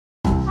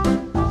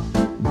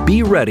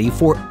Be ready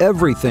for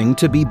everything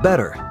to be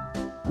better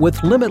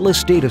with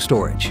limitless data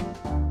storage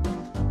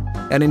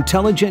and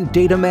intelligent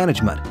data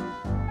management,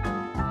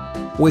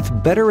 with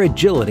better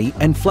agility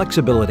and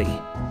flexibility,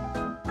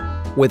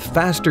 with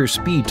faster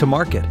speed to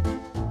market,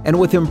 and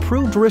with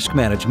improved risk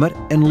management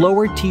and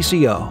lower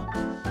TCO.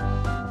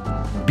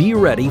 Be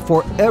ready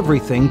for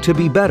everything to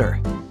be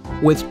better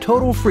with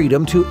total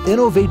freedom to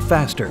innovate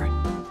faster.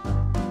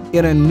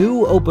 In a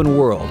new open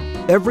world,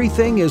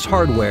 everything is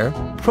hardware,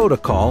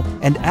 protocol,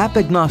 and app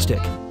agnostic,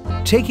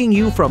 taking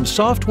you from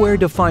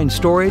software-defined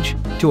storage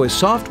to a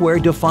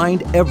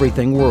software-defined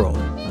everything world.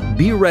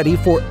 Be ready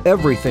for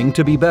everything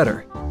to be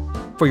better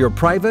for your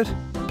private,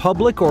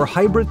 public, or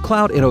hybrid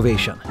cloud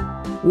innovation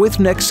with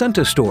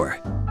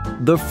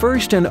NexentaStor, the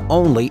first and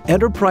only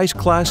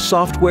enterprise-class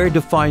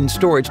software-defined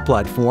storage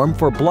platform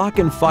for block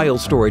and file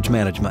storage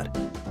management.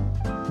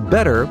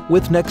 Better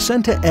with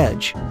Nexenta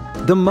Edge,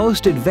 the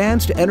most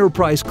advanced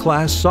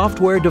enterprise-class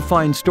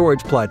software-defined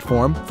storage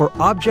platform for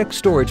object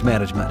storage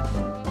management.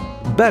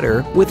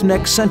 Better with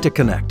Nexenta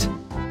Connect,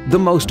 the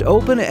most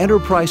open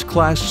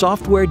enterprise-class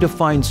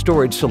software-defined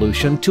storage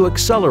solution to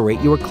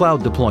accelerate your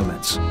cloud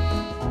deployments.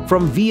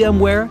 From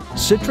VMware,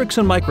 Citrix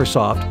and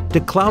Microsoft to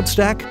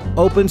CloudStack,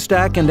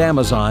 OpenStack and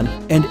Amazon,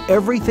 and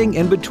everything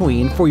in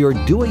between for your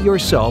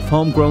do-it-yourself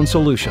homegrown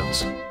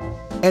solutions.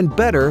 And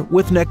better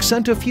with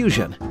Nexenta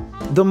Fusion,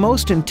 the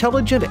most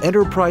intelligent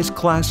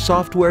enterprise-class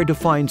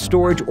software-defined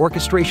storage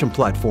orchestration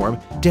platform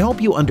to help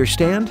you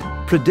understand,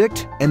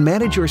 predict, and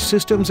manage your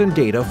systems and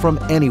data from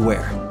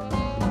anywhere.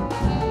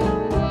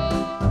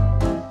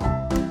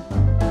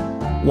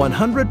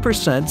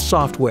 100%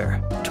 software,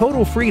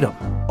 total freedom,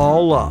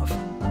 all love.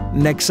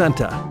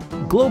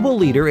 Nexenta, global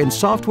leader in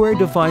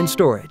software-defined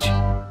storage.